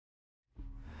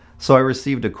So I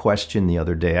received a question the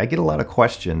other day. I get a lot of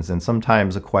questions, and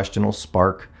sometimes a question will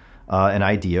spark an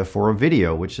idea for a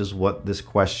video, which is what this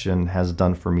question has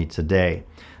done for me today.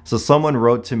 So someone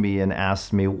wrote to me and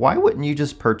asked me, why wouldn't you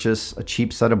just purchase a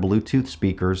cheap set of Bluetooth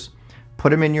speakers,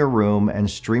 put them in your room, and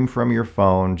stream from your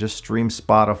phone, just stream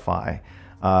Spotify?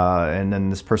 And then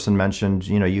this person mentioned,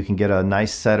 you can get a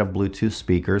nice set of Bluetooth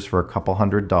speakers for a couple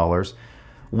 $100s.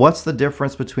 What's the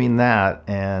difference between that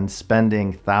and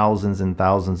spending thousands and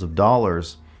thousands of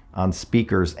dollars on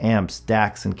speakers, amps,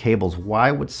 DACs, and cables?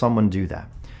 Why would someone do that?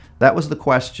 That was the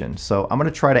question. So I'm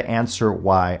going to try to answer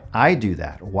why I do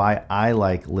that, why I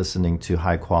like listening to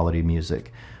high quality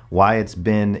music, why it's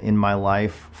been in my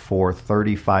life for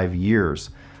 35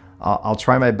 years. I'll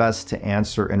try my best to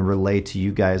answer and relay to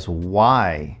you guys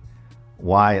why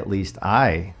at least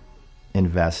I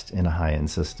invest in a high-end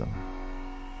system.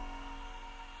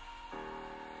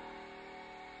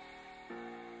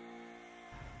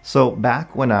 So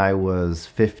back when I was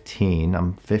 15,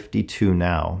 I'm 52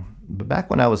 now, but back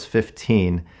when I was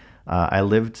 15, I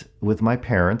lived with my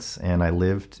parents and I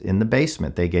lived in the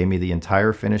basement. They gave me the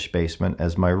entire finished basement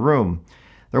as my room.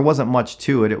 There wasn't much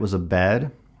to it. It was a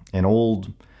bed, an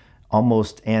old,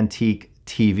 almost antique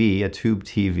TV, a tube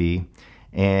TV,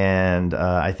 and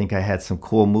I think I had some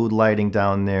cool mood lighting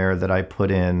down there that I put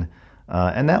in.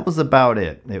 And that was about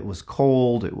it. It was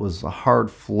cold, it was a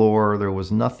hard floor, there was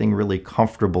nothing really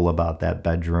comfortable about that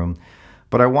bedroom,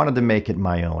 but I wanted to make it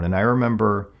my own. And I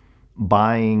remember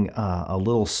buying a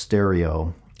little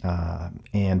stereo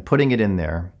and putting it in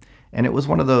there. And it was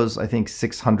one of those, I think,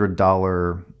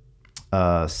 $600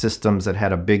 systems that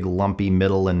had a big lumpy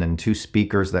middle and then two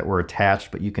speakers that were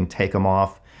attached, but you can take them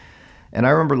off. And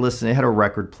I remember listening, it had a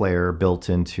record player built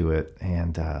into it,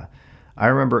 and I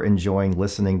remember enjoying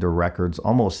listening to records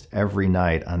almost every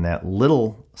night on that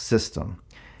little system.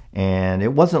 And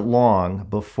it wasn't long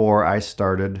before I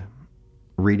started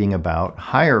reading about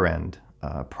higher end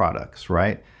products,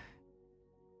 right?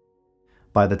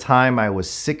 By the time I was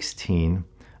 16,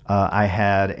 I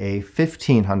had a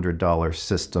 $1,500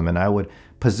 system, and I would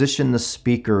position the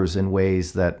speakers in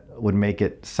ways that would make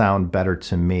it sound better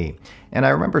to me. And I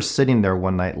remember sitting there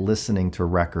one night listening to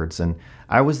records, and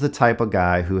I was the type of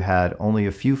guy who had only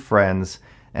a few friends,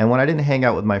 and when I didn't hang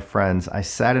out with my friends, I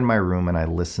sat in my room and I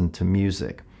listened to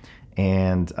music.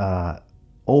 And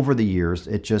over the years,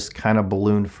 it just kind of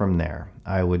ballooned from there.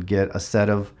 I would get a set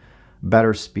of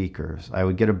better speakers. I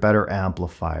would get a better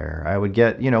amplifier. I would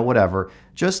get, whatever,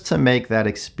 just to make that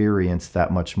experience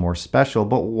that much more special.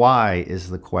 But why is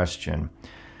the question?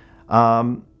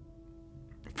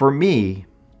 For me,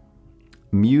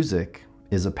 music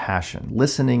is a passion.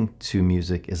 Listening to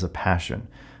music is a passion,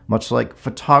 much like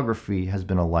photography has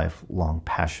been a lifelong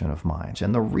passion of mine.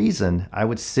 And the reason I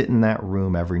would sit in that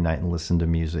room every night and listen to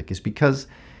music is because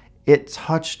it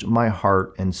touched my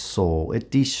heart and soul.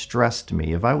 It de-stressed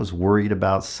me. If I was worried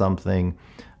about something,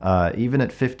 even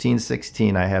at 15,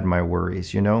 16, I had my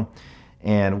worries,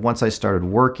 And once I started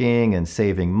working and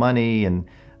saving money and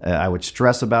I would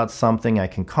stress about something, I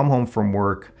can come home from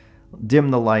work, dim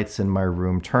the lights in my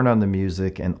room, turn on the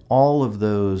music, and all of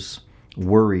those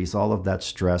worries, all of that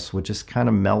stress would just kind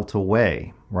of melt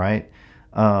away, right?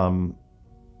 And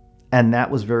that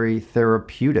was very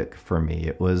therapeutic for me.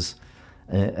 It was,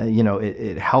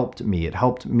 it helped me. It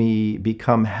helped me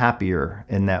become happier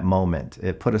in that moment.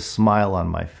 It put a smile on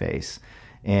my face.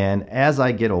 And as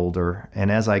I get older,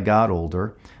 and as I got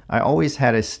older, I always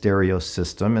had a stereo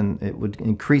system, and it would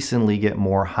increasingly get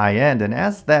more high-end. And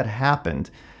as that happened,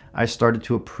 I started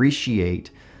to appreciate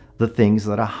the things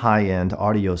that a high-end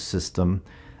audio system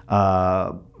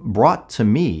brought to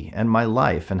me and my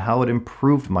life, and how it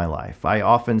improved my life. I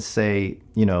often say,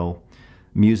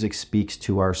 music speaks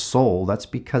to our soul. That's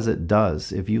because it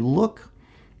does. If you look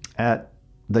at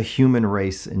the human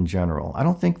race in general, I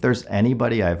don't think there's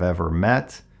anybody I've ever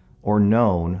met or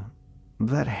known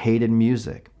that hated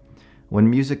music. When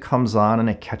music comes on and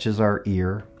it catches our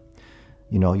ear,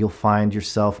 you'll find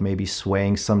yourself maybe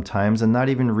swaying sometimes and not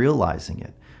even realizing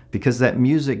it, because that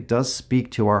music does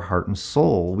speak to our heart and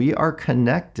soul. We are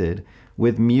connected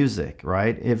with music,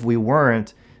 right? If we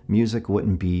weren't, music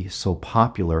wouldn't be so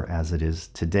popular as it is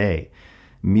today.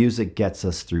 Music gets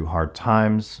us through hard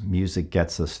times. Music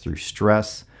gets us through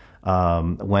stress.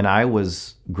 When I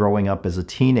was growing up as a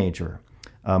teenager,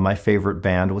 my favorite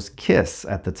band was Kiss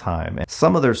at the time. And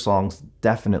some of their songs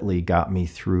definitely got me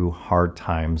through hard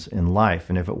times in life.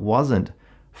 And if it wasn't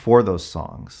for those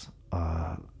songs,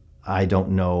 I don't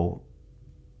know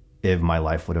if my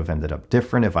life would have ended up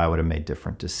different, if I would have made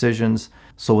different decisions.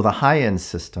 So with a high-end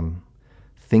system,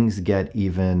 things get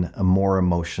even more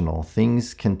emotional.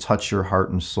 Things can touch your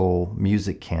heart and soul.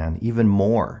 Music can even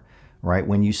more, right?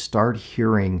 When you start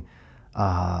hearing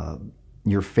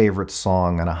your favorite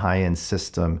song on a high-end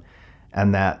system,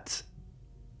 and that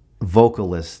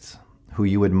vocalist who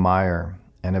you admire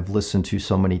and have listened to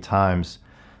so many times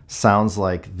sounds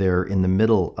like they're in the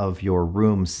middle of your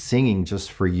room singing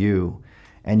just for you,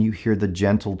 and you hear the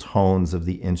gentle tones of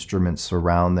the instruments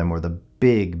surround them or the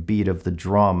big beat of the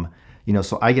drum.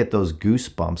 So I get those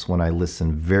goosebumps when I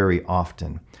listen very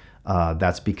often.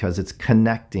 That's because it's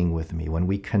connecting with me. When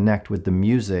we connect with the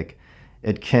music,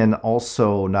 it can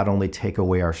also not only take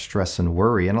away our stress and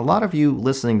worry. And a lot of you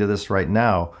listening to this right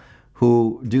now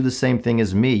who do the same thing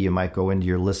as me, you might go into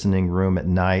your listening room at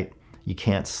night, you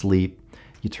can't sleep,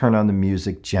 you turn on the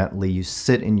music gently, you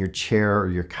sit in your chair or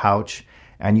your couch,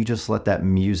 and you just let that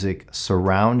music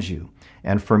surround you.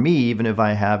 And for me, even if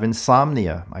I have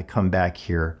insomnia, I come back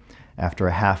here after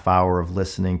a half hour of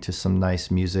listening to some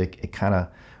nice music. It kind of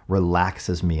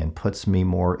relaxes me and puts me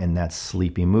more in that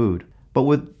sleepy mood. But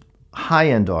with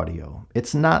high-end audio,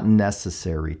 it's not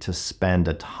necessary to spend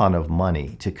a ton of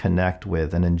money to connect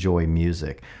with and enjoy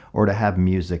music, or to have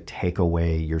music take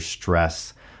away your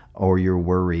stress or your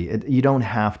worry. You don't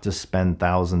have to spend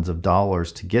thousands of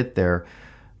dollars to get there,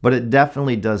 but it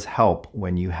definitely does help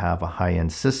when you have a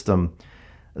high-end system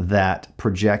that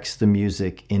projects the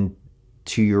music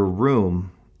into your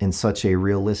room in such a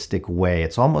realistic way.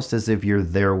 It's almost as if you're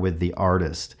there with the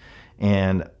artist.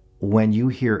 And when you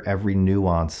hear every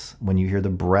nuance, when you hear the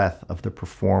breath of the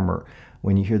performer,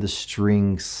 when you hear the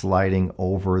strings sliding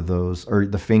over those, or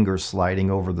the fingers sliding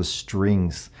over the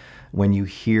strings, when you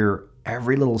hear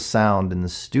every little sound in the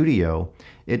studio,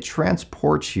 it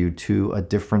transports you to a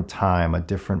different time, a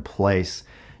different place.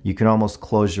 You can almost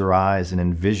close your eyes and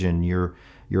envision you're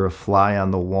a fly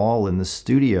on the wall in the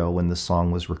studio when the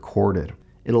song was recorded.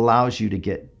 It allows you to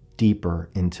get deeper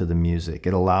into the music.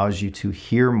 It allows you to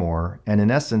hear more and,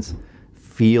 in essence,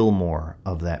 feel more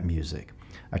of that music.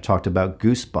 I talked about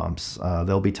goosebumps.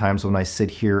 There'll be times when I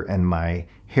sit here and my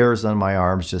hairs on my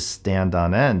arms just stand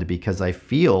on end because I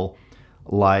feel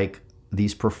like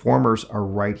these performers are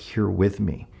right here with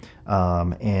me.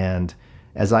 And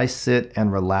as I sit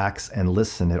and relax and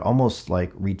listen, it almost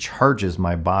like recharges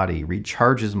my body,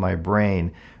 recharges my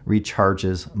brain,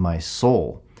 recharges my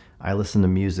soul. I listen to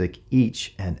music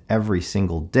each and every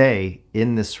single day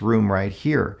in this room right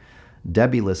here.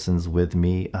 Debbie listens with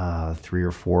me 3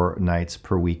 or 4 nights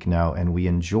per week now, and we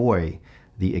enjoy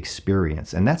the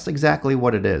experience. And that's exactly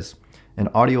what it is. An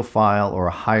audiophile or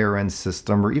a higher end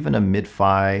system, or even a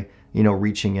mid-fi,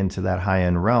 reaching into that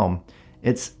high-end realm,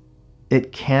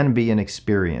 it can be an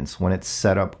experience when it's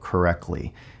set up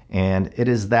correctly. And it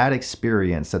is that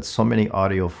experience that so many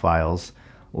audiophiles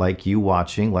like you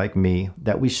watching, like me,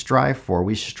 that we strive for.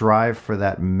 We strive for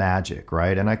that magic,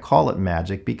 right? And I call it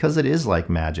magic because it is like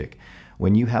magic.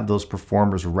 When you have those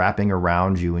performers wrapping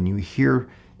around you and you hear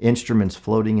instruments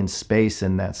floating in space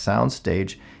in that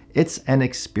soundstage, it's an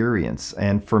experience.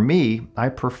 And for me, I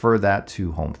prefer that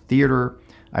to home theater.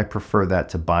 I prefer that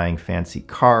to buying fancy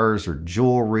cars or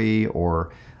jewelry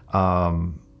or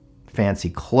fancy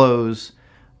clothes.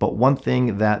 But one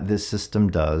thing that this system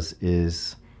does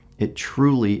is it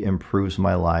truly improves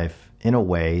my life in a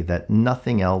way that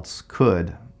nothing else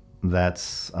could.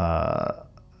 That's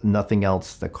nothing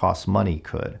else that costs money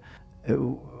could.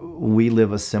 We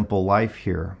live a simple life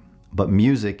here, but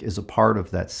music is a part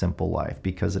of that simple life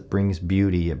because it brings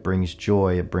beauty, it brings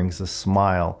joy, it brings a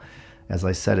smile. As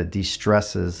I said, it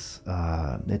de-stresses.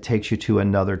 It takes you to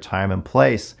another time and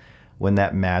place when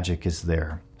that magic is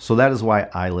there. So that is why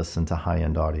I listen to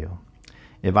high-end audio.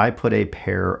 If I put a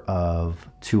pair of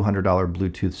 $200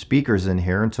 Bluetooth speakers in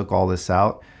here and took all this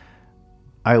out,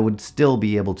 I would still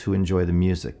be able to enjoy the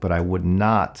music, but I would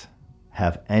not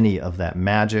have any of that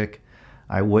magic.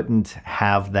 I wouldn't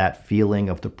have that feeling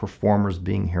of the performers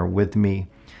being here with me.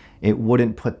 It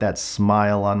wouldn't put that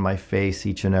smile on my face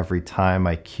each and every time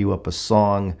I cue up a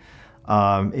song.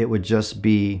 It would just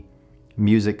be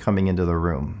music coming into the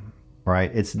room,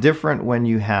 right? It's different when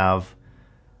you have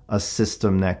a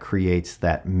system that creates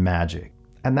that magic.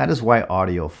 And that is why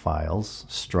audiophiles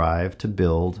strive to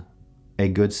build a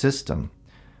good system.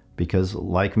 Because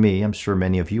like me, I'm sure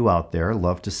many of you out there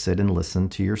love to sit and listen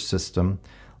to your system,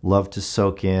 love to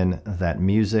soak in that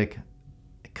music.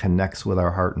 It connects with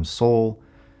our heart and soul.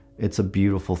 It's a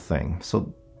beautiful thing.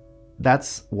 So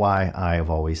that's why I have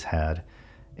always had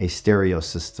a stereo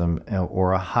system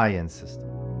or a high-end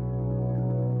system.